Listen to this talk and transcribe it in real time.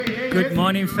Good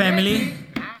morning, family.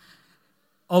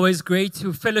 Always great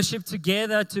to fellowship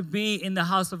together, to be in the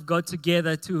house of God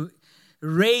together, to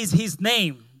raise His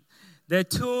name. The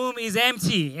tomb is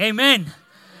empty. Amen.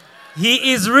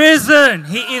 He is risen.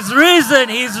 He is risen.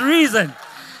 He is risen.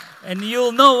 And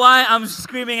you'll know why I'm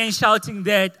screaming and shouting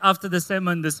that after the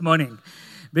sermon this morning.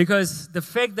 Because the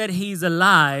fact that He is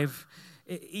alive,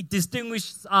 it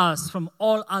distinguishes us from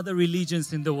all other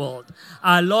religions in the world.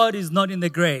 Our Lord is not in the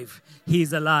grave. He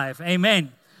is alive.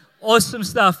 Amen. Awesome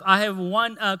stuff. I have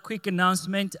one quick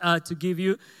announcement to give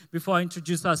you before I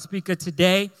introduce our speaker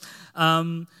today.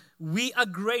 We are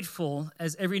grateful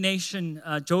as Every Nation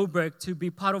Joburg to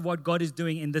be part of what God is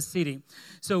doing in the city.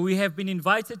 So we have been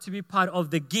invited to be part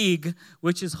of the gig,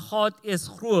 which is God is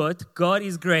Groot, God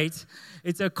is Great.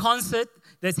 It's a concert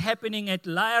that's happening at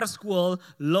Liar School,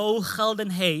 Low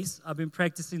Gelden Hayes. I've been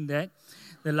practicing that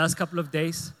the last couple of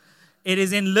days. It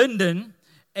is in London.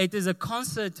 It is a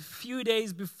concert a few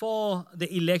days before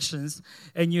the elections.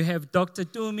 And you have Dr.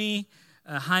 Tumi,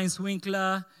 Heinz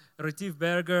Winkler, Retief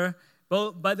Berger.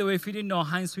 By the way, if you didn't know,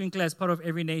 Heinz Winkler is part of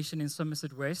Every Nation in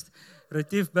Somerset West.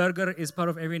 Retief Berger is part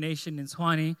of Every Nation in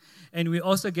Tshwane. And we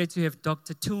also get to have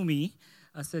Dr. Tumi.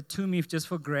 I said Tumi just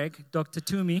for Greg. Dr.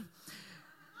 Tumi.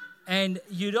 And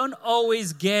you don't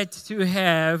always get to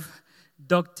have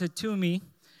Dr. Tumi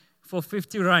for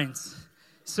 50 rands.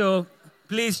 So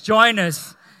please join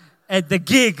us at the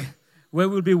gig where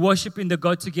we'll be worshiping the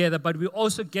God together, but we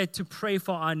also get to pray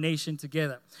for our nation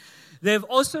together. They've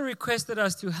also requested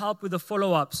us to help with the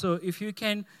follow-up. So if you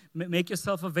can make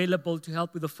yourself available to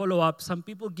help with the follow-up. Some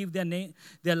people give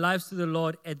their lives to the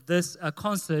Lord at this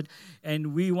concert,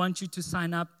 and we want you to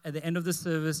sign up at the end of the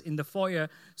service in the foyer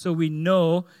so we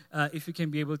know if you can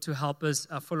be able to help us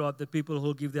follow up the people who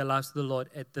will give their lives to the Lord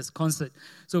at this concert.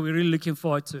 So we're really looking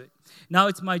forward to it. Now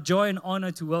it's my joy and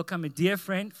honor to welcome a dear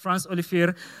friend, Frans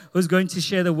Olivier, who's going to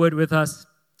share the word with us.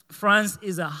 Frans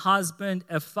is a husband,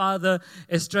 a father,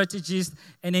 a strategist,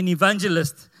 and an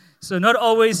evangelist. So not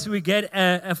always we get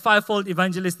a fivefold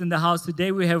evangelist in the house.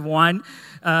 Today we have one,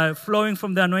 flowing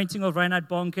from the anointing of Reinhard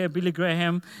Bonke, Billy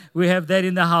Graham. We have that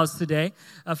in the house today.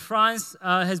 Frans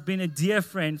has been a dear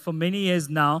friend for many years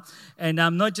now, and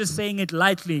I'm not just saying it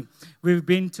lightly. We've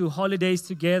been to holidays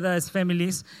together as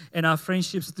families, and our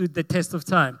friendship stood the test of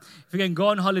time. If you can go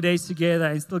on holidays together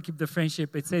and still keep the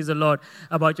friendship, it says a lot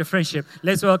about your friendship.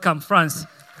 Let's welcome Frans.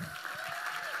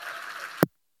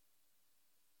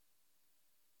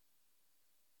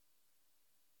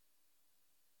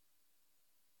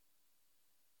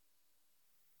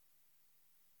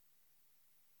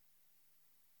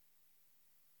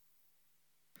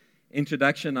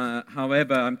 Introduction.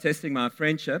 However, I'm testing my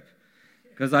friendship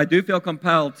because I do feel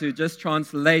compelled to just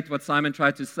translate what Simon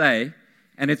tried to say,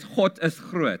 and it's God is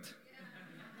groot.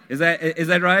 Is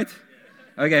that right?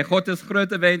 Okay, God is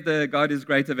groot event, the God is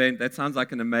great event. That sounds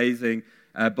like an amazing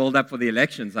build-up for the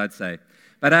elections, I'd say.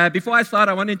 But before I start,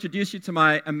 I want to introduce you to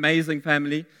my amazing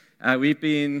family. We've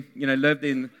been, lived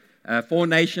in 4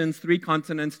 nations, 3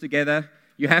 continents together.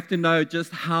 You have to know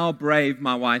just how brave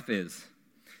my wife is.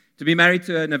 To be married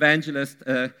to an evangelist,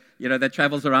 that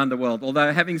travels around the world.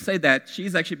 Although, having said that,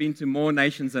 she's actually been to more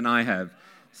nations than I have.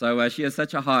 So she has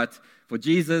such a heart for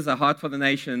Jesus, a heart for the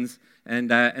nations. And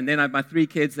then I have my 3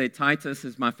 kids. Titus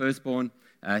is my firstborn.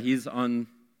 He's on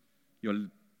your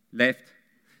left.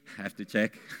 I have to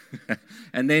check.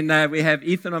 And then we have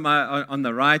Ethan on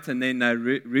the right, and then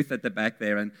Ruth at the back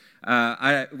there. And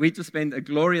we just spent a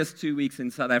glorious 2 weeks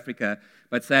in South Africa.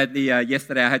 But sadly,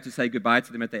 yesterday I had to say goodbye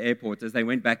to them at the airport as they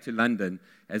went back to London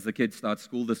as the kids start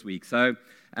school this week. So,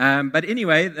 but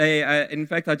anyway, in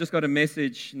fact, I just got a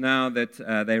message now that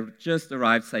they just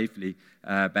arrived safely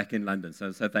back in London.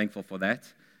 So thankful for that.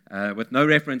 With no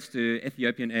reference to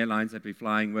Ethiopian Airlines that we're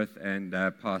flying with and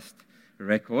past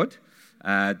record.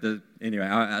 Anyway,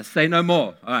 I'll say no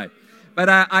more. All right. But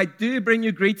I do bring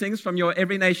you greetings from your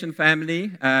Every Nation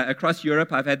family across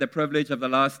Europe. I've had the privilege of the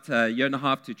last year and a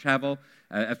half to travel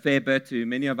a fair bit to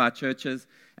many of our churches.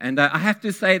 And I have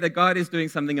to say that God is doing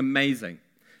something amazing.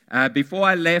 Before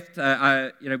I left,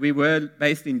 we were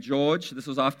based in George. This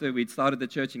was after we'd started the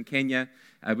church in Kenya.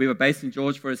 We were based in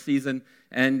George for a season.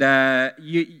 And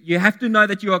you have to know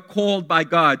that you are called by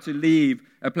God to leave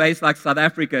a place like South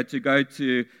Africa to go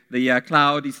to the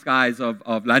cloudy skies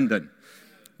of London.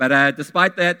 But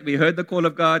despite that, we heard the call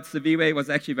of God. Siviwe was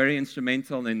actually very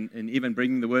instrumental in even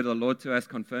bringing the word of the Lord to us,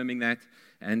 confirming that,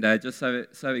 and just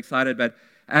so excited. But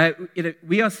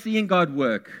we are seeing God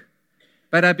work.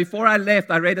 But before I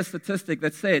left, I read a statistic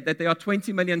that said that there are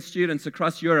 20 million students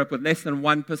across Europe with less than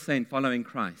 1% following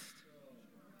Christ.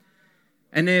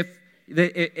 And if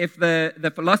if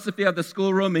the philosophy of the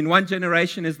schoolroom in one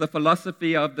generation is the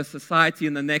philosophy of the society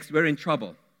in the next, we're in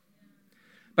trouble.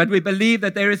 But we believe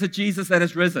that there is a Jesus that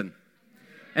has risen.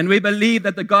 And we believe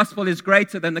that the gospel is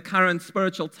greater than the current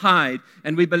spiritual tide.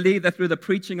 And we believe that through the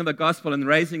preaching of the gospel and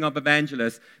raising of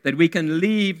evangelists, that we can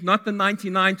leave not the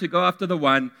 99 to go after the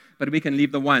one, but we can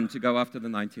leave the one to go after the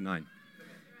 99.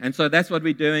 And so that's what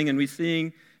we're doing. And we're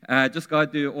seeing just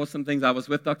God do awesome things. I was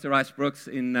with Dr. Rice Brooks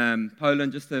in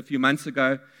Poland just a few months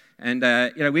ago. And,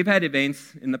 we've had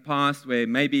events in the past where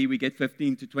maybe we get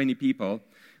 15 to 20 people.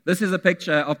 This is a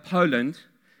picture of Poland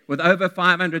with over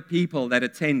 500 people that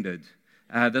attended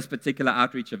this particular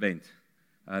outreach event.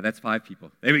 That's 5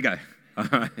 people. There we go. All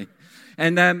right.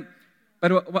 And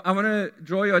but I want to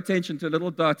draw your attention to a little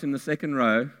dot in the second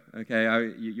row.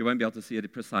 Okay, you won't be able to see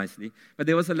it precisely. But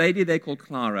there was a lady there called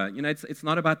Clara. It's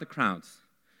not about the crowds.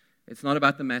 It's not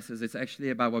about the masses. It's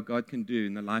actually about what God can do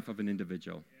in the life of an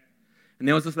individual. And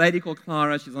there was this lady called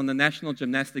Clara. She's on the national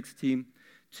gymnastics team.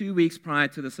 2 weeks prior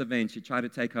to this event, she tried to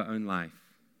take her own life.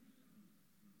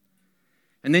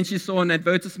 And then she saw an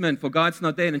advertisement for God's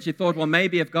Not Dead, and she thought, well,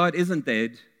 maybe if God isn't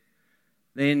dead,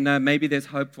 then maybe there's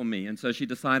hope for me. And so she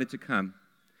decided to come.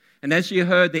 And as she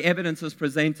heard the evidences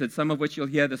presented, some of which you'll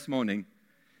hear this morning,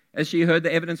 as she heard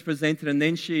the evidence presented, and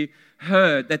then she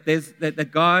heard that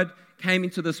God came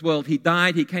into this world, He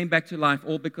died, He came back to life,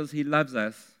 all because He loves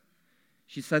us,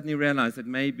 she suddenly realized that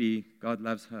maybe God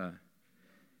loves her.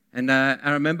 And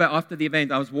I remember after the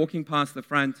event, I was walking past the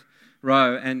front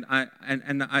row, and I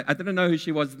didn't know who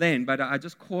she was then, but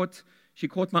she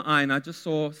caught my eye, and I just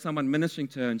saw someone ministering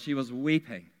to her, and she was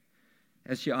weeping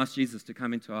as she asked Jesus to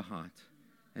come into her heart,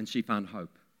 and she found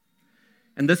hope.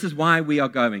 And this is why we are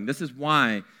going. This is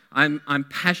why I'm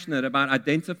passionate about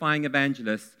identifying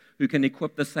evangelists who can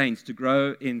equip the saints to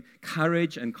grow in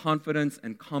courage and confidence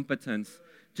and competence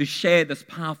to share this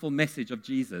powerful message of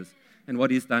Jesus and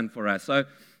what He's done for us. So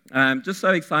I'm just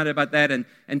so excited about that.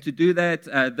 And to do that,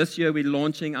 this year we're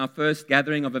launching our first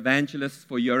gathering of evangelists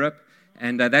for Europe.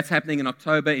 And that's happening in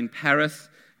October in Paris.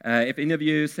 If any of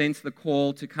you sense the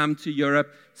call to come to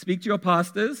Europe, speak to your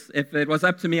pastors. If it was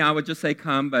up to me, I would just say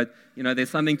come. But, there's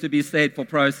something to be said for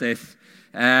process.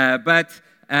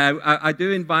 I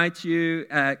do invite you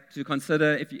to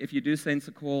consider, if you do sense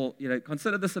a call,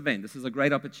 consider this event. This is a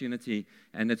great opportunity,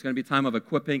 and it's going to be a time of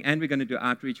equipping, and we're going to do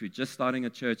outreach. We're just starting a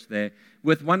church there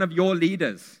with one of your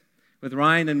leaders, with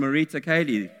Ryan and Marita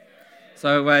Cayley.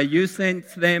 So you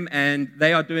sent them, and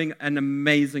they are doing an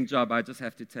amazing job, I just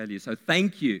have to tell you. So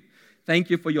thank you. Thank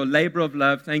you for your labor of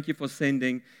love. Thank you for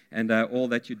sending and all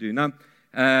that you do. Now,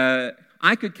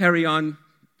 I could carry on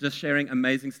just sharing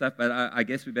amazing stuff, but I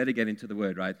guess we better get into the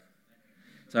Word, right?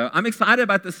 So I'm excited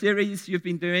about the series you've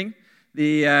been doing,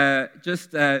 Be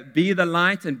the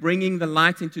Light and bringing the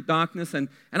light into darkness. And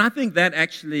I think that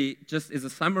actually just is a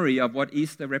summary of what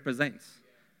Easter represents,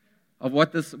 of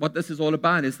what this is all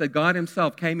about, is that God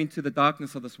Himself came into the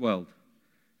darkness of this world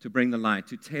to bring the light,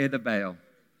 to tear the veil,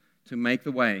 to make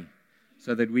the way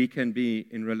so that we can be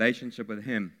in relationship with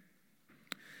Him.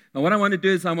 Now, what I want to do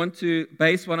is I want to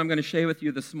base what I'm going to share with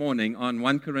you this morning on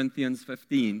 1 Corinthians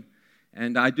 15.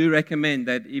 And I do recommend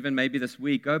that even maybe this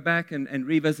week, go back and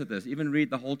revisit this. Even read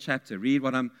the whole chapter. Read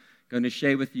what I'm going to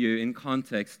share with you in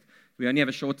context. We only have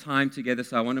a short time together,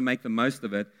 so I want to make the most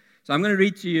of it. So I'm going to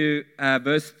read to you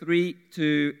verse 3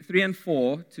 and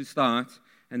 4 to start.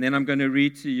 And then I'm going to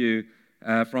read to you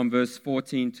from verse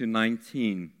 14 to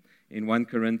 19 in 1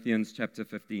 Corinthians chapter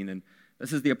 15. And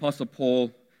this is the Apostle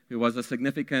Paul, who was a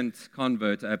significant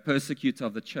convert, a persecutor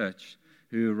of the church,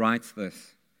 who writes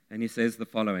this. And he says the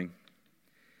following.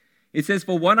 He says,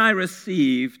 "For what I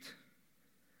received,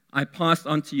 I passed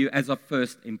on to you as of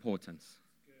first importance."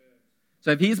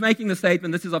 So if he's making the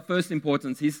statement, this is of first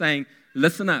importance, he's saying,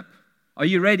 listen up. Are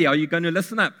you ready? Are you going to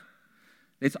listen up?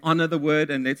 Let's honor the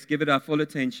word and let's give it our full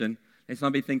attention. Let's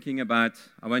not be thinking about,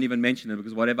 I won't even mention it,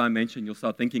 because whatever I mention, you'll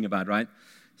start thinking about, right?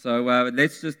 So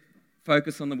let's just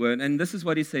focus on the word. And this is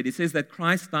what he said. He says that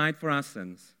Christ died for our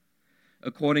sins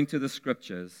according to the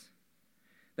Scriptures,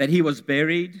 that He was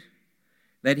buried,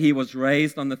 that He was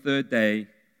raised on the third day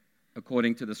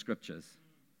according to the Scriptures.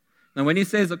 Now, when he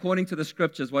says according to the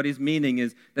Scriptures, what he's meaning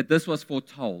is that this was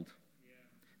foretold.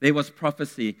 There was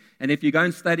prophecy. And if you go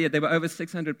and study it, there were over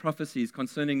 600 prophecies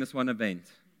concerning this one event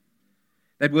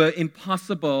that were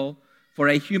impossible for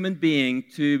a human being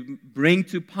to bring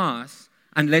to pass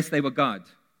unless they were God.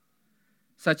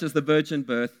 Such as the virgin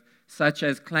birth, such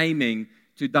as claiming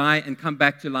to die and come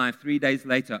back to life 3 days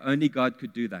later. Only God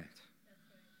could do that.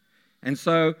 And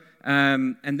so,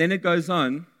 and then it goes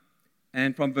on,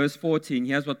 and from verse 14,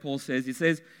 here's what Paul says. He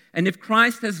says, and if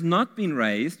Christ has not been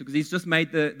raised, because he's just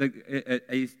made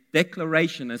a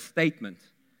declaration, a statement.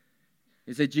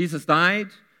 He said Jesus died,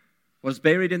 was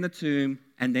buried in the tomb,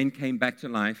 and then came back to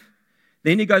life.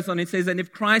 Then he goes on and says, and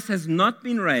if Christ has not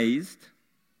been raised,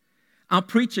 our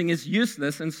preaching is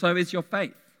useless, and so is your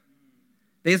faith.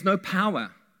 There's no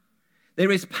power.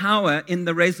 There is power in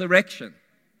the resurrection.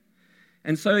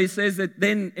 And so he says that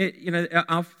then,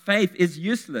 our faith is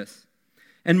useless.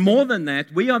 And more than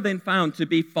that, we are then found to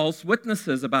be false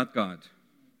witnesses about God.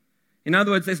 In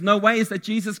other words, there's no ways that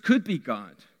Jesus could be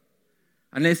God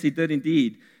unless he did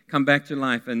indeed come back to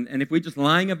life. And if we're just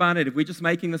lying about it, if we're just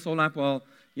making this all up, well,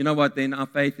 you know what, then our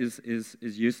faith is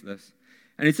useless.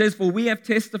 And it says, for we have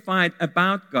testified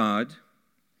about God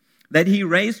that he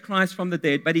raised Christ from the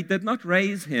dead, but he did not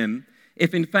raise him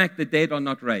if in fact the dead are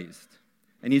not raised.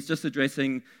 And he's just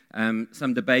addressing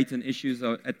some debate and issues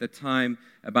at the time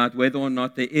about whether or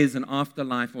not there is an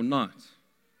afterlife or not.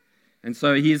 And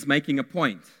so he is making a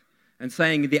point and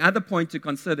saying the other point to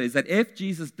consider is that if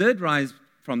Jesus did rise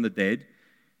from the dead,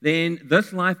 then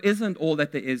this life isn't all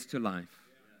that there is to life.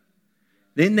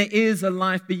 Then there is a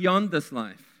life beyond this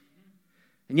life.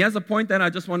 And here's a point that I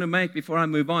just want to make before I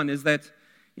move on, is that,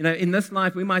 in this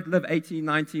life we might live 80,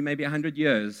 90, maybe 100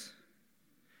 years.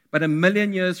 But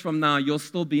 1,000,000 years from now, you'll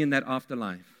still be in that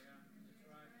afterlife.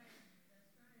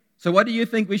 So what do you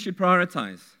think we should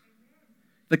prioritize?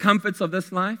 The comforts of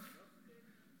this life?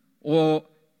 Or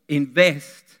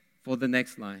invest for the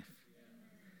next life?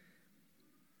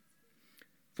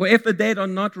 For if the dead are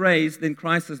not raised, then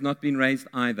Christ has not been raised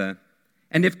either.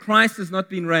 And if Christ has not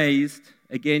been raised,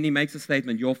 again, he makes a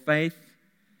statement, your faith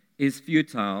is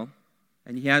futile,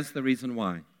 and here's the reason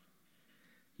why.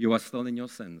 You are still in your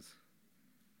sins.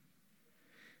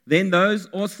 Then those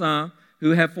also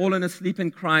who have fallen asleep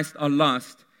in Christ are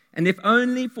lost. And if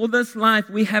only for this life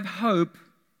we have hope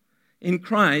in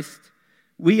Christ,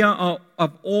 we are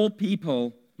of all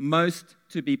people most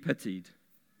to be pitied.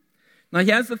 Now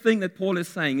here's the thing that Paul is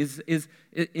saying, is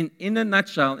in a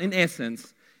nutshell, in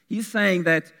essence, he's saying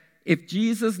that if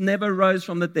Jesus never rose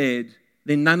from the dead,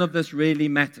 then none of this really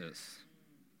matters.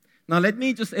 Now let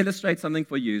me just illustrate something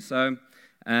for you. So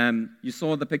you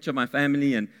saw the picture of my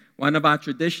family, and one of our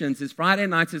traditions is Friday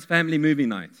nights is family movie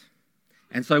night.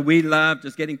 And so we love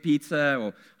just getting pizza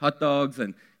or hot dogs,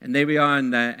 and there we are.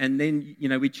 And then,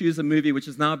 we choose a movie, which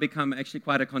has now become actually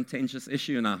quite a contentious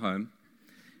issue in our home.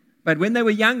 But when they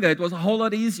were younger, it was a whole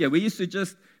lot easier. We used to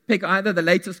just pick either the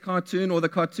latest cartoon or the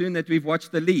cartoon that we've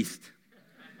watched the least,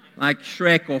 like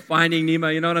Shrek or Finding Nemo.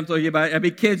 You know what I'm talking about? I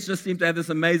mean, kids just seem to have this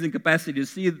amazing capacity to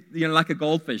see, like a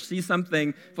goldfish, see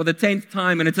something for the 10th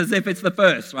time, and it's as if it's the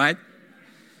first, right?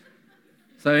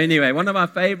 So anyway, one of our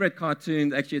favorite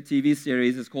cartoons, actually a TV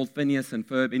series, is called Phineas and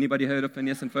Ferb. Anybody heard of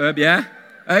Phineas and Ferb? Yeah?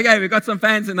 Okay, we've got some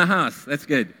fans in the house. That's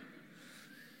good.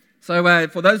 So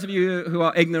for those of you who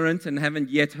are ignorant and haven't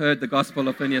yet heard the gospel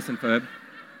of Phineas and Ferb,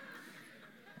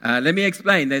 let me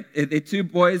explain that they're two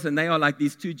boys, and they are like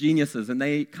these two geniuses, and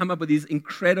they come up with these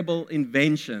incredible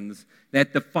inventions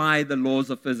that defy the laws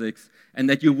of physics and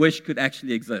that you wish could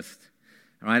actually exist.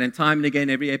 All right, and time and again,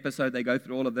 every episode, they go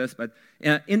through all of this. But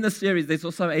in the series, there's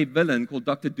also a villain called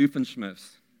Dr.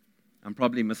 Doofenshmirtz. I'm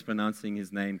probably mispronouncing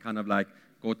his name, kind of like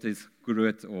Gottes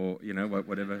Groot or,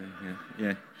 whatever.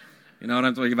 Yeah. You know what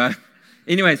I'm talking about?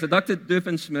 Anyway, so Dr.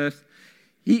 Doofenshmirtz,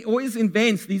 he always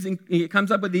invents he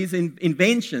comes up with these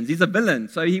inventions. He's a villain,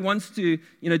 so he wants to,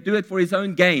 do it for his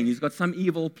own gain. He's got some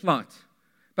evil plot.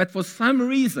 But for some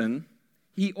reason,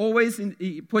 he always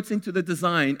he puts into the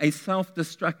design a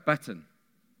self-destruct button.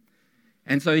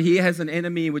 And so he has an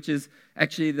enemy, which is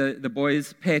actually the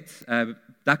boy's pet,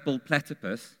 duck-billed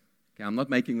platypus. Okay, I'm not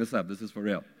making this up. This is for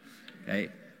real. Okay,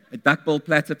 a duck-billed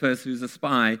platypus who's a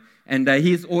spy, and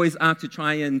he's always out to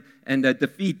try and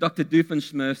defeat Dr.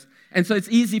 Doofenshmirtz. And so it's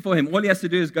easy for him. All he has to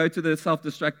do is go to the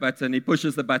self-destruct button. He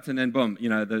pushes the button, and boom,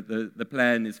 the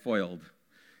plan is foiled.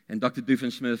 And Dr.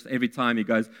 Doofenshmirtz, every time he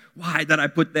goes, why did I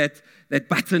put that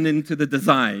button into the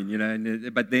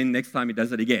design? But then next time he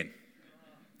does it again.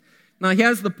 Now,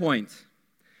 here's the point.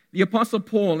 The Apostle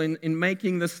Paul, in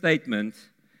making this statement,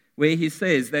 where he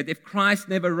says that if Christ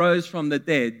never rose from the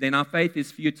dead, then our faith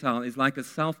is futile, is like a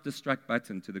self-destruct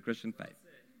button to the Christian faith.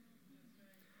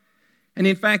 And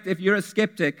in fact, if you're a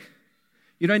skeptic,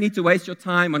 you don't need to waste your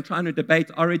time on trying to debate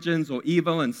origins or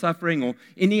evil and suffering or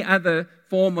any other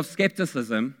form of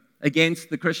skepticism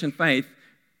against the Christian faith.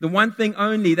 The one thing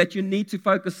only that you need to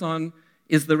focus on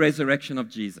is the resurrection of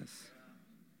Jesus.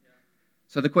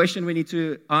 So the question we need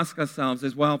to ask ourselves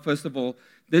is, well, first of all,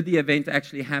 did the event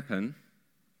actually happen?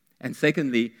 And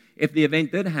secondly, if the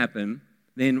event did happen,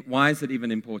 then why is it even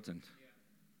important?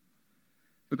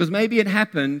 Because maybe it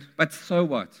happened, but so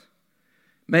what?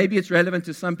 Maybe it's relevant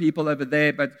to some people over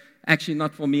there, but actually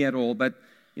not for me at all. But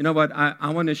you know what? I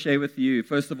want to share with you,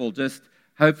 first of all, just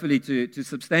hopefully to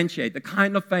substantiate the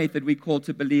kind of faith that we're called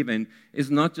to believe in is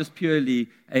not just purely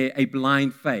a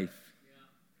blind faith.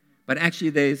 But actually,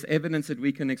 there's evidence that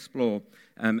we can explore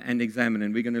and examine,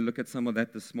 and we're going to look at some of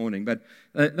that this morning. But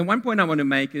the one point I want to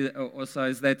make also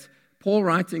is that Paul,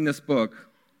 writing this book,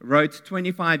 wrote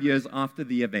 25 years after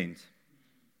the event.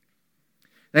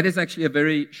 That is actually a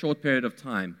very short period of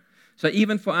time. So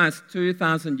even for us,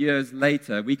 2,000 years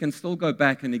later, we can still go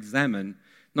back and examine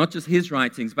not just his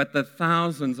writings, but the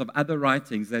thousands of other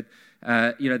writings that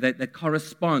that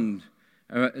correspond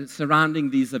surrounding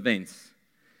these events.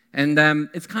 And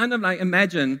it's kind of like,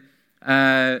 imagine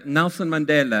Nelson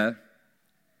Mandela,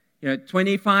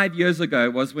 25 years ago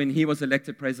was when he was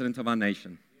elected president of our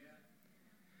nation.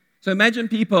 So imagine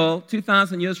people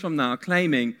 2,000 years from now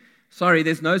claiming, sorry,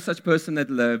 there's no such person that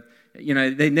lived.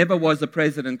 There never was a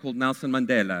president called Nelson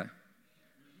Mandela.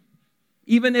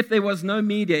 Even if there was no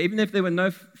media, even if there were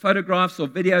no photographs or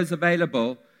videos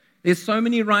available, there's so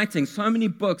many writings, so many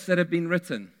books that have been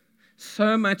written,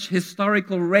 so much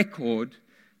historical record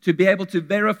to be able to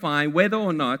verify whether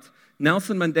or not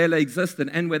Nelson Mandela existed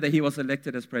and whether he was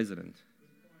elected as president.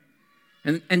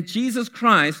 And Jesus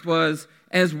Christ was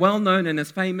as well known and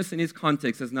as famous in his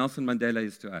context as Nelson Mandela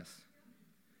is to us.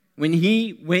 When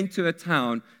he went to a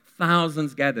town,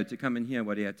 thousands gathered to come and hear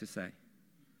what he had to say.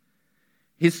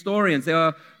 Historians, there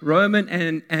are Roman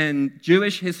and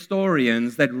Jewish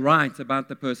historians that write about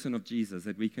the person of Jesus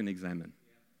that we can examine.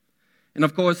 And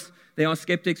of course, there are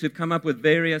skeptics who've come up with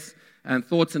various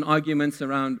thoughts and arguments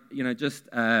around, just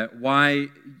why,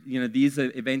 these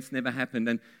events never happened.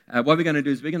 And what we're going to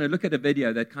do is we're going to look at a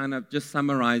video that kind of just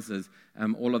summarizes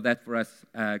all of that for us,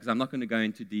 because I'm not going to go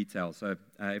into detail. So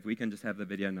if we can just have the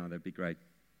video now, that'd be great.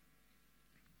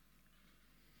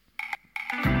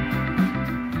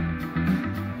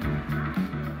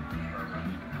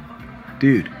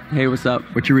 Dude. Hey, what's up?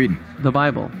 What you reading? The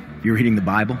Bible. You're reading the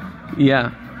Bible?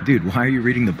 Yeah. Dude, why are you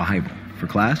reading the Bible? For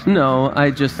class? No,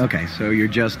 I just... Okay, so you're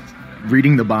just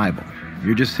reading the Bible.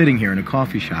 You're just sitting here in a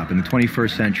coffee shop in the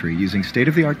 21st century using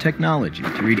state-of-the-art technology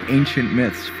to read ancient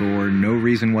myths for no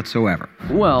reason whatsoever.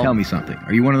 Well... Tell me something.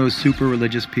 Are you one of those super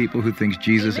religious people who thinks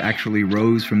Jesus actually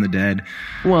rose from the dead?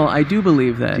 Well, I do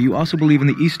believe that. Do you also believe in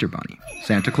the Easter Bunny,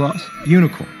 Santa Claus,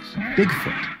 unicorns,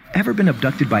 Bigfoot? Ever been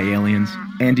abducted by aliens?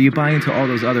 And do you buy into all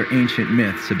those other ancient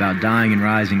myths about dying and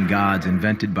rising gods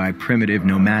invented by primitive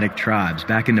nomadic tribes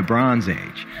back in the Bronze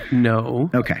Age? No.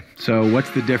 Okay, so what's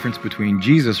the difference between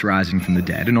Jesus rising from the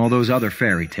dead and all those other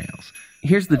fairy tales?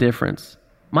 Here's the difference.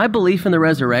 My belief in the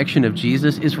resurrection of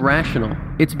Jesus is rational.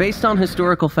 It's based on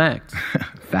historical facts.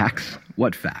 Facts?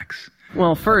 What facts?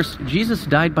 Well, first, Jesus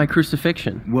died by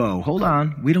crucifixion. Whoa, hold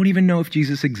on. We don't even know if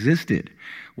Jesus existed.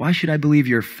 Why should I believe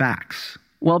your facts?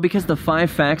 Well, because the 5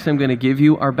 facts I'm going to give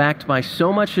you are backed by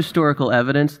so much historical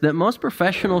evidence that most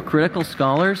professional critical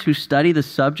scholars who study the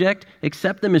subject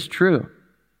accept them as true.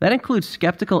 That includes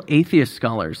skeptical atheist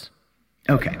scholars.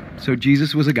 Okay, so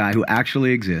Jesus was a guy who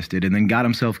actually existed and then got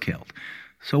himself killed.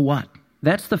 So what?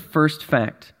 That's the first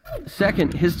fact.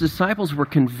 Second, his disciples were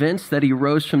convinced that he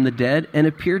rose from the dead and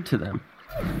appeared to them.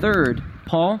 Third,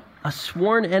 Paul, a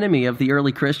sworn enemy of the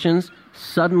early Christians,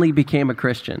 suddenly became a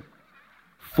Christian.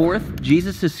 Fourth,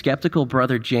 Jesus' skeptical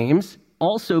brother James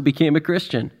also became a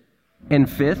Christian. And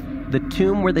fifth, the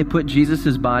tomb where they put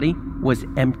Jesus' body was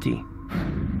empty.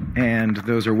 And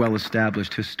those are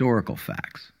well-established historical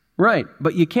facts. Right,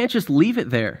 but you can't just leave it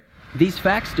there. These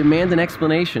facts demand an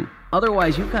explanation.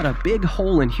 Otherwise, you've got a big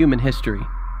hole in human history.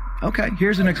 Okay,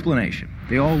 here's an explanation.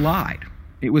 They all lied.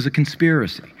 It was a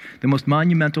conspiracy, the most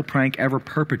monumental prank ever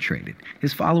perpetrated.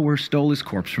 His followers stole his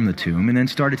corpse from the tomb and then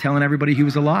started telling everybody he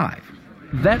was alive.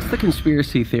 That's the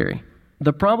conspiracy theory.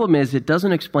 The problem is it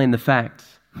doesn't explain the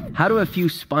facts. How do a few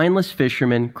spineless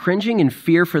fishermen, cringing in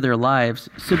fear for their lives,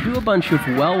 subdue a bunch of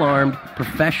well-armed,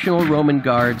 professional Roman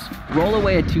guards, roll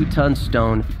away a 2-ton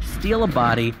stone, steal a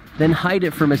body, then hide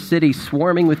it from a city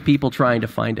swarming with people trying to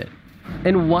find it?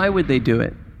 And why would they do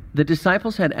it? The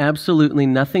disciples had absolutely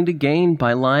nothing to gain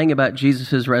by lying about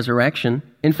Jesus' resurrection.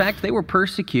 In fact, they were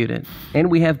persecuted. And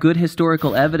we have good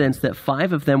historical evidence that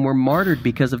 5 of them were martyred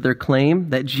because of their claim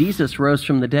that Jesus rose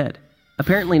from the dead.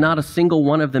 Apparently not a single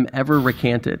one of them ever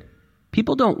recanted.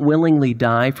 People don't willingly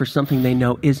die for something they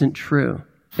know isn't true.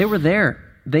 They were there.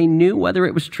 They knew whether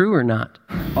it was true or not.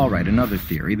 All right, another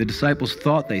theory. The disciples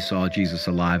thought they saw Jesus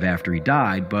alive after he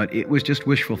died, but it was just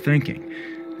wishful thinking.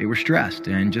 They were stressed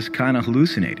and just kind of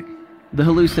hallucinating. The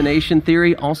hallucination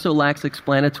theory also lacks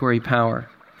explanatory power.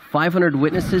 500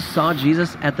 witnesses saw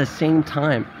Jesus at the same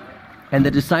time, and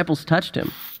the disciples touched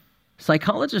him.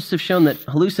 Psychologists have shown that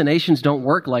hallucinations don't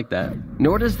work like that,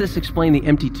 nor does this explain the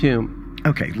empty tomb.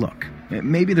 Okay, look,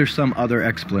 maybe there's some other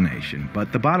explanation,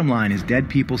 but the bottom line is dead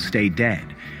people stay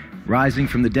dead. Rising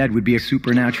from the dead would be a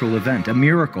supernatural event, a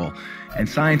miracle, and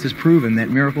science has proven that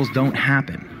miracles don't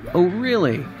happen. Oh,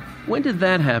 really? When did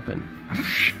that happen?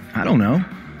 I don't know.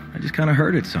 I just kind of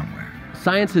heard it somewhere.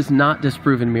 Science has not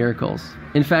disproven miracles.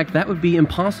 In fact, that would be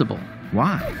impossible.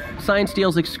 Why? Science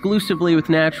deals exclusively with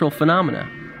natural phenomena,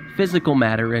 physical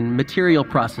matter and material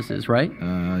processes, right?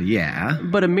 Yeah.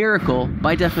 But a miracle,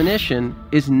 by definition,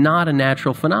 is not a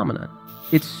natural phenomenon.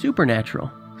 It's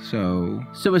supernatural. So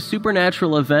a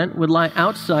supernatural event would lie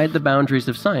outside the boundaries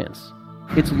of science.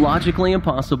 It's logically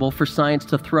impossible for science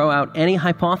to throw out any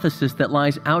hypothesis that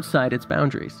lies outside its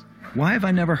boundaries. why have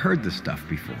I never heard this stuff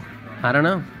before? I don't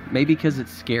know. Maybe because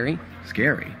it's scary?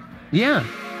 Scary. Yeah.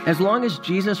 As long as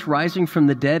Jesus rising from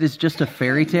the dead is just a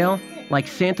fairy tale, like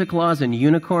Santa Claus and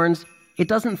unicorns, it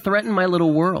doesn't threaten my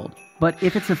little world. But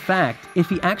if it's a fact, if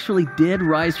he actually did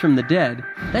rise from the dead,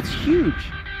 that's huge.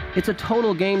 It's a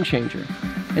total game changer.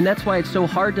 And that's why it's so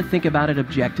hard to think about it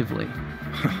objectively.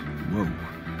 Whoa.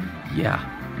 Yeah.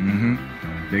 Mm-hmm.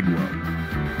 Big whoa.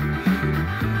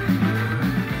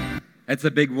 That's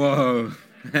a big whoa.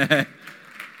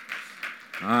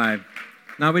 All right.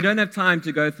 Now, we don't have time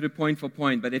to go through point for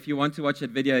point, but if you want to watch that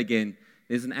video again,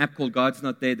 there's an app called God's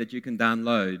Not Dead that you can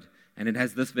download, and it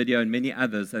has this video and many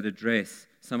others that address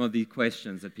some of the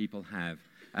questions that people have.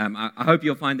 I hope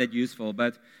you'll find that useful,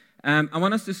 but I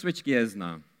want us to switch gears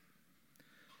now.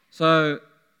 So,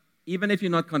 even if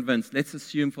you're not convinced, let's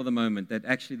assume for the moment that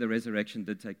actually the resurrection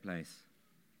did take place.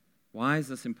 Why is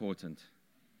this important?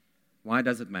 Why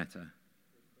does it matter?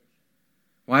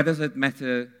 Why does it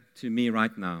matter to me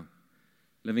right now,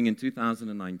 living in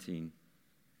 2019?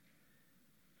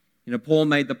 You know, Paul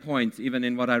made the point, even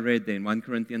in what I read there in 1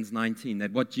 Corinthians 19,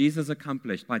 that what Jesus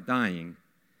accomplished by dying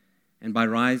and by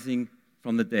rising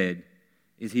from the dead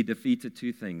is he defeated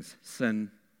two things, sin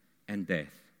and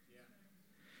death.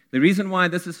 The reason why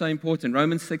this is so important,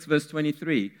 Romans 6, verse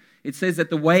 23, it says that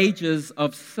the wages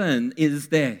of sin is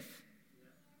death.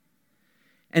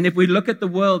 And if we look at the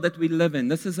world that we live in,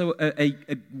 this is a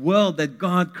world that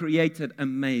God created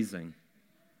amazing.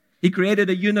 He created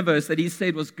a universe that he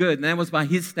said was good, and that was by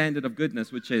his standard of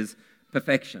goodness, which is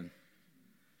perfection.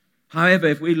 However,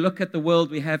 if we look at the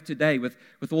world we have today with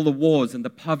all the wars and the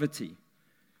poverty,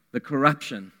 the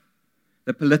corruption,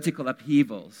 the political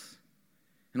upheavals,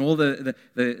 and all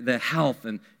the health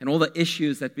and all the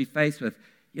issues that we face with,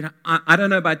 you know, I don't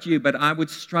know about you, but I would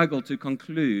struggle to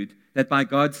conclude that by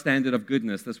God's standard of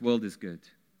goodness, this world is good.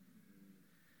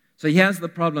 So here's the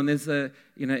problem.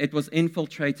 It was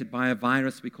infiltrated by a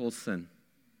virus we call sin.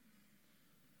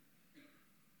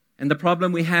 And the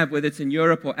problem we have, whether it's in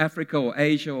Europe or Africa or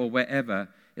Asia or wherever,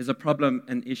 is a problem,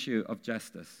 an issue of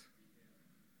justice.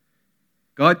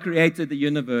 God created the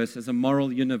universe as a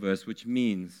moral universe, which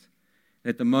means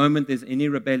that the moment there's any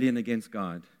rebellion against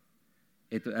God,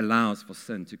 it allows for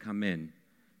sin to come in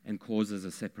and causes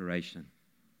a separation.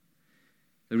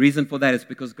 The reason for that is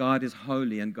because God is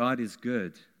holy and God is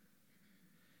good.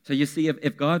 So you see,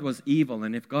 if God was evil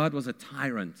and if God was a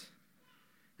tyrant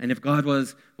and if God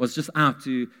was just out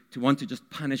to want to just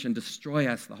punish and destroy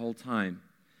us the whole time,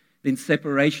 then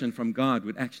separation from God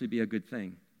would actually be a good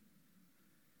thing.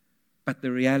 But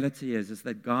the reality is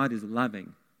that God is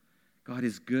loving, God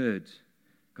is good,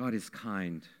 God is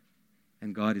kind,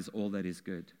 and God is all that is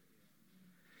good.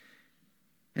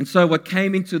 And so what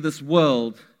came into this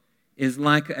world is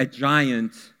like a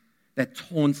giant that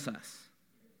taunts us.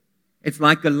 It's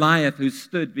like Goliath who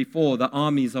stood before the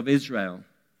armies of Israel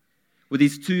with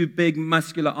his two big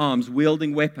muscular arms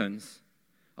wielding weapons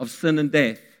of sin and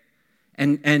death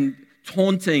and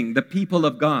taunting the people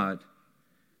of God,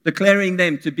 declaring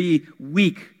them to be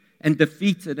weak and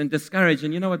defeated and discouraged.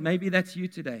 And you know what? Maybe that's you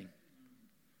today.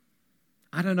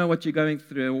 I don't know what you're going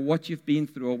through or what you've been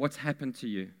through or what's happened to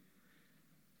you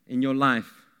in your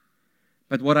life.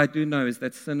 But what I do know is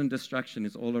that sin and destruction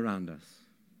is all around us.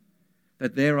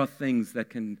 That there are things that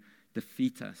can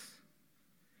defeat us.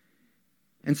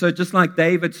 And so just like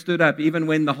David stood up, even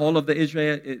when the whole of the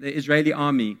Israeli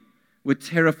army were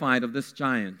terrified of this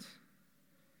giant,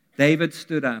 David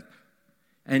stood up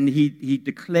and he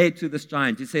declared to this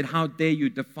giant, he said, "How dare you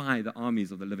defy the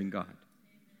armies of the living God?"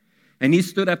 And he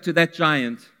stood up to that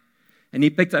giant and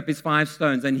he picked up his 5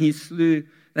 stones and he slew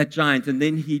that giant, and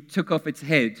then he took off its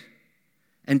head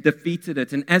and defeated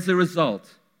it. And as a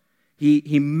result,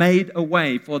 he made a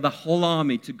way for the whole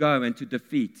army to go and to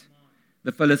defeat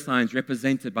the Philistines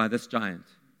represented by this giant.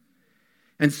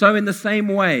 And so in the same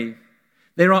way,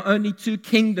 there are only two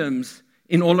kingdoms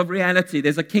in all of reality.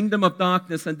 There's a kingdom of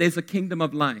darkness and there's a kingdom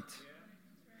of light.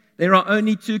 There are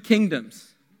only two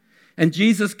kingdoms. And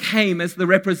Jesus came as the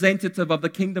representative of the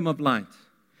kingdom of light.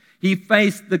 He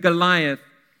faced the Goliath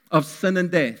of sin and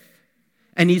death.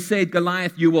 And he said,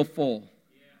 Goliath, you will fall.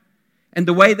 And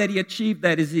the way that he achieved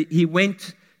that is he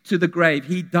went to the grave.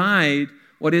 He died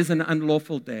what is an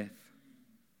unlawful death.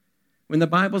 When the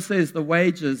Bible says the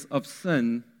wages of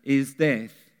sin is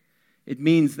death, it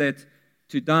means that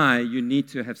to die, you need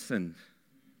to have sinned.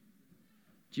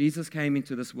 Jesus came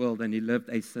into this world and he lived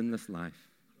a sinless life.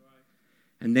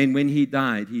 And then when he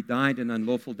died an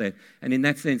unlawful death. And in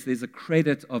that sense, there's a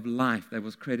credit of life that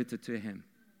was credited to him.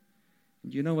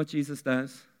 And you know what Jesus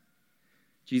does?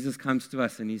 Jesus comes to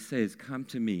us and he says, come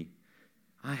to me.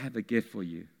 I have a gift for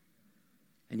you.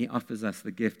 And he offers us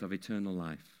the gift of eternal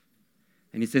life.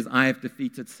 And he says, I have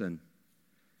defeated sin.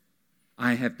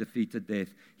 I have defeated death.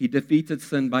 He defeated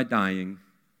sin by dying.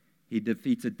 He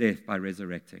defeated death by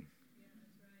resurrecting.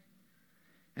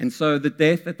 And so the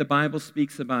death that the Bible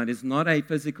speaks about is not a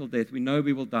physical death. We know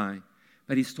we will die.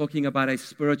 But he's talking about a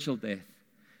spiritual death.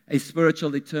 A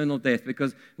spiritual, eternal death.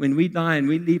 Because when we die and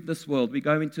we leave this world, we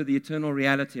go into the eternal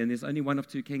reality. And there's only one of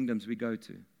two kingdoms we go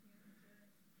to.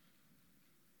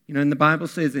 You know, and the Bible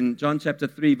says in John chapter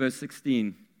 3, verse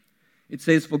 16, it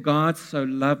says, for God so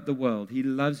loved the world. He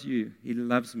loves you. He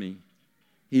loves me.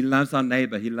 He loves our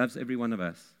neighbor. He loves every one of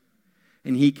us.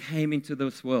 And he came into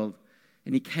this world.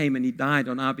 And he came and he died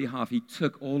on our behalf. He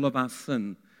took all of our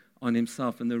sin on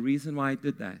himself. And the reason why he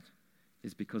did that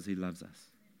is because he loves us.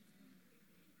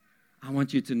 I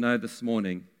want you to know this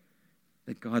morning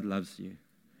that God loves you.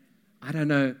 I don't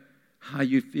know how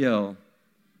you feel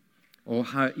or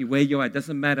where you are. It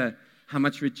doesn't matter how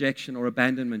much rejection or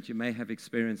abandonment you may have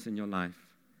experienced in your life.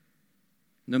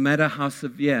 No matter how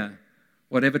severe,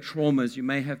 whatever traumas you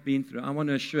may have been through, I want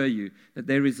to assure you that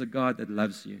there is a God that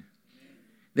loves you.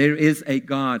 There is a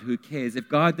God who cares. If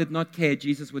God did not care,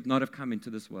 Jesus would not have come into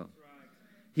this world.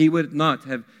 He would not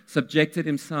have subjected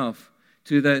himself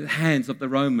to the hands of the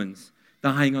Romans,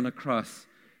 dying on a cross,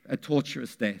 a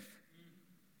torturous death.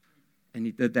 And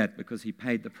he did that because he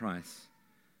paid the price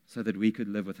so that we could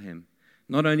live with him.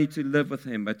 Not only to live with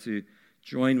him, but to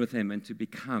join with him and to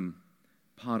become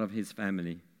part of his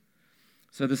family.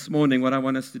 So this morning, what I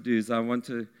want us to do is I want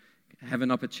to have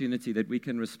an opportunity that we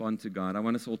can respond to God. I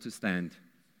want us all to stand.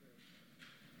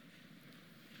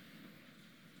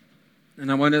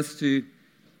 And I want us to,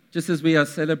 just as we are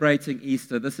celebrating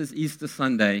Easter, this is Easter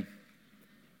Sunday,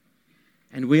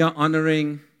 and we are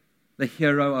honoring the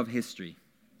hero of history.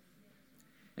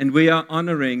 And we are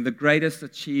honoring the greatest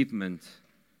achievement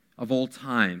of all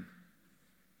time.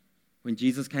 When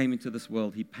Jesus came into this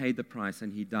world, he paid the price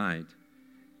and he died,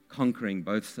 conquering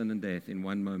both sin and death in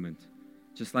one moment,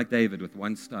 just like David with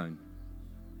one stone.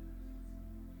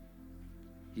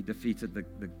 He defeated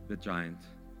the giant.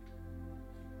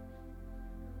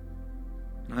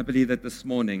 And I believe that this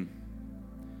morning,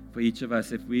 for each of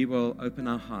us, if we will open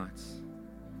our hearts,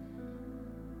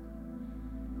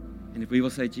 and if we will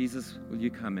say, Jesus, will you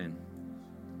come in?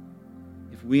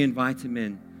 If we invite him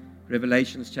in,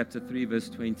 Revelation chapter 3, verse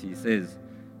 20 says,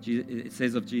 it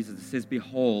says of Jesus, it says,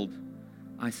 behold,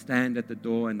 I stand at the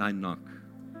door and I knock.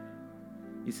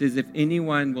 He says, if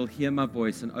anyone will hear my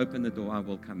voice and open the door, I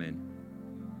will come in.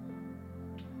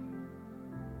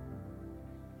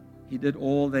 He did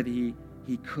all that he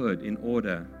could in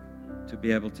order to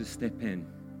be able to step in.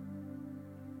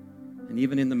 And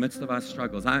even in the midst of our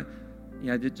struggles, I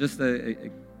did just a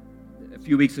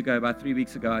few weeks ago, about 3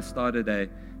 weeks ago, I started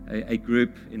a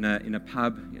group in a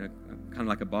pub, kind of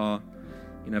like a bar,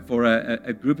 for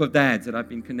a group of dads that I've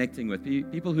been connecting with,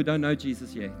 people who don't know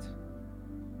Jesus yet.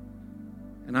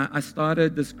 And I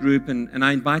started this group and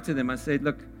I invited them. I said,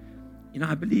 look,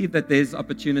 I believe that there's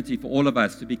opportunity for all of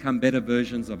us to become better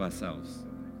versions of ourselves.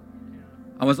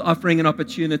 I was offering an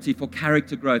opportunity for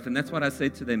character growth, and that's what I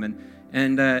said to them.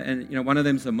 And one of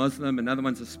them's a Muslim, another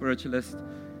one's a spiritualist,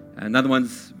 another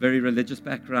one's very religious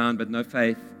background but no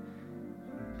faith.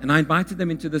 And I invited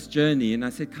them into this journey, and I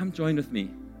said, come join with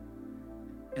me.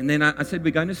 And then I said,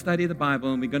 we're going to study the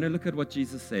Bible, and we're going to look at what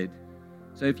Jesus said.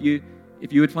 So if you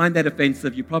would find that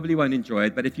offensive, you probably won't enjoy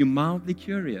it. But if you're mildly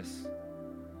curious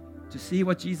to see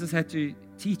what Jesus had to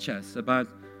teach us about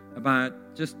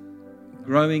just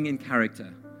growing in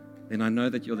character, then I know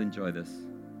that you'll enjoy this.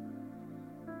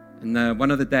 And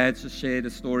one of the dads just shared a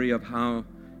story of how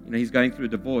he's going through a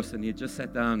divorce, and he had just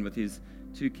sat down with his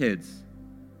 2 kids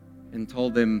and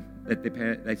told them that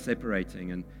they're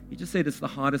separating. And he just said it's the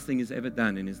hardest thing he's ever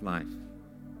done in his life.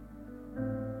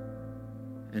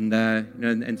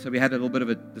 And so we had a little bit of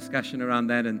a discussion around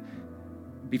that. And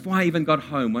before I even got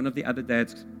home, one of the other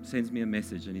dads sends me a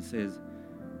message, and he says,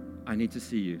 I need to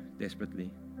see you desperately.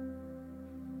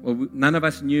 Well, none of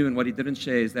us knew, and what he didn't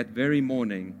share is that very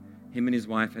morning, him and his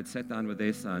wife had sat down with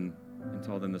their son and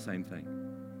told them the same thing.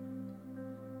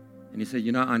 And he said,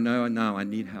 I know now I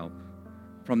need help.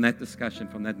 From that discussion,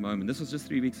 from that moment. This was just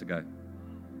 3 weeks ago.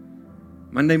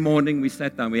 Monday morning, we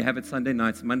sat down. We have it Sunday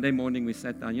nights. Monday morning, we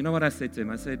sat down. You know what I said to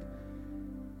him? I said,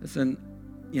 listen,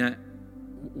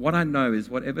 what I know is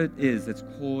whatever it is that's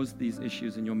caused these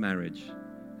issues in your marriage,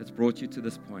 that's brought you to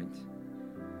this point.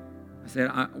 I said,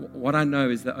 what I know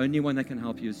is the only one that can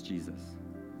help you is Jesus.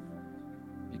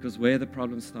 Because where the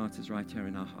problem starts is right here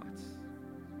in our hearts.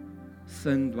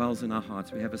 Sin dwells in our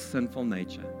hearts. We have a sinful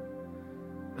nature.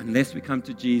 Unless we come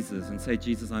to Jesus and say,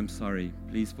 Jesus, I'm sorry,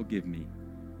 please forgive me,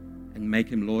 and make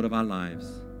him Lord of our lives,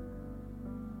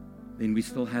 then we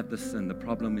still have the sin. The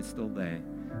problem is still there.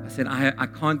 I said, I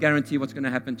can't guarantee what's going to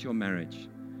happen to your marriage.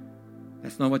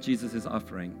 That's not what Jesus is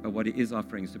offering, but what he is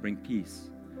offering is to bring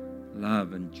peace,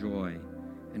 love, and joy,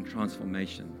 and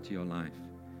transformation to your life.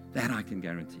 That I can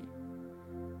guarantee.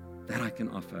 That I can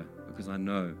offer, because I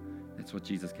know that's what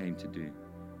Jesus came to do.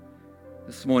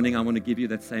 This morning, I want to give you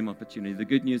that same opportunity. The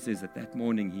good news is that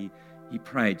morning, he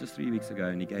prayed just 3 weeks ago,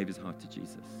 and he gave his heart to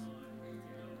Jesus.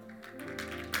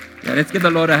 Yeah, let's give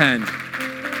the Lord a hand.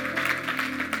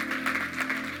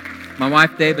 My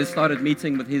wife, Deb, has started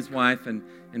meeting with his wife, and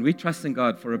we trust in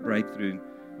God for a breakthrough,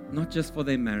 not just for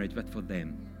their marriage, but for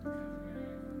them.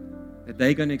 That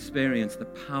they're going to experience the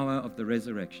power of the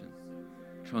resurrection,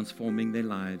 transforming their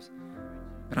lives.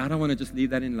 But I don't want to just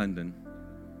leave that in London.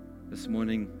 This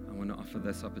morning, I want to offer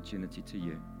this opportunity to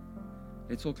you.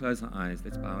 Let's all close our eyes.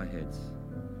 Let's bow our heads.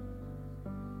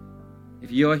 If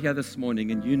you are here this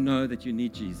morning and you know that you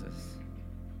need Jesus,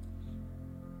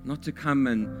 not to come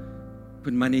and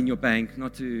put money in your bank,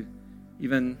 not to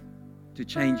even to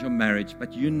change your marriage,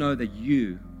 but you know that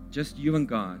just you and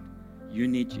God, you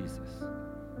need Jesus.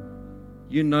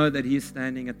 You know that he is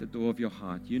standing at the door of your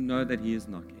heart. You know that he is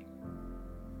knocking.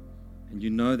 And you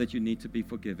know that you need to be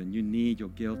forgiven. You need your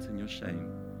guilt and your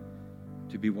shame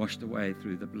to be washed away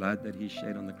through the blood that he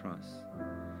shed on the cross.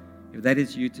 If that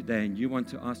is you today and you want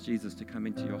to ask Jesus to come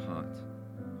into your heart,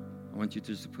 I want you to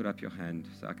just put up your hand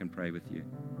so I can pray with you.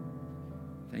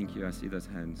 Thank you. I see those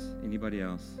hands. Anybody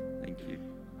else? Thank you.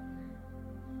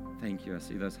 Thank you. I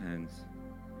see those hands.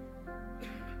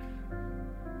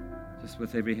 Just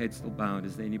with every head still bowed,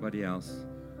 is there anybody else?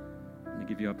 I'm going to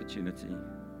give you opportunity.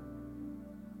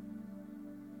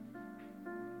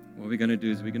 What we're going to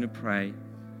do is we're going to pray.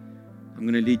 I'm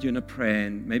going to lead you in a prayer,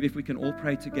 and maybe if we can all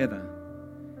pray together.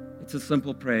 It's a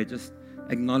simple prayer, just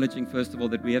acknowledging, first of all,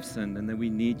 that we have sinned and that we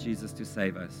need Jesus to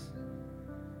save us.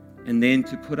 And then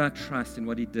to put our trust in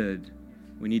what he did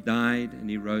when he died and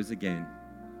he rose again.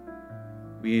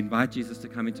 We invite Jesus to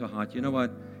come into our heart. You know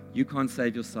what? You can't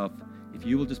save yourself. If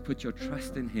you will just put your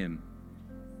trust in him,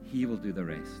 he will do the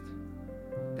rest.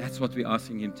 That's what we're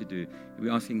asking him to do.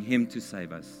 We're asking him to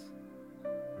save us.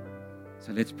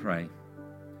 So let's pray.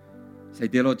 Say,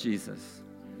 dear Lord Jesus,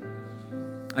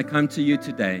 I come to you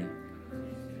today.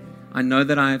 I know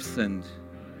that I have sinned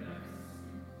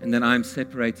and that I am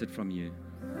separated from you.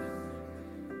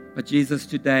 But Jesus,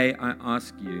 today I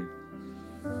ask you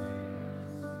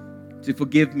to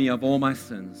forgive me of all my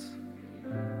sins.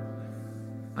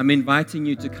 I'm inviting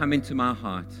you to come into my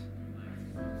heart.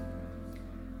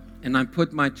 And I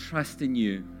put my trust in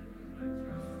you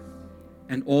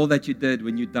and all that you did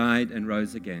when you died and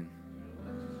rose again.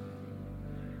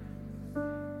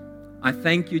 I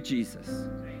thank you, Jesus,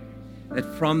 that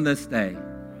from this day,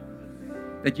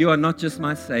 that you are not just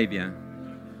my Savior,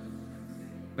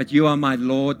 but you are my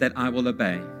Lord that I will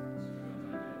obey.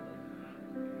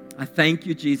 I thank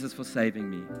you, Jesus, for saving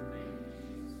me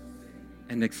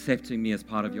and accepting me as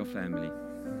part of your family.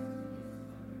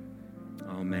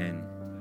 Amen.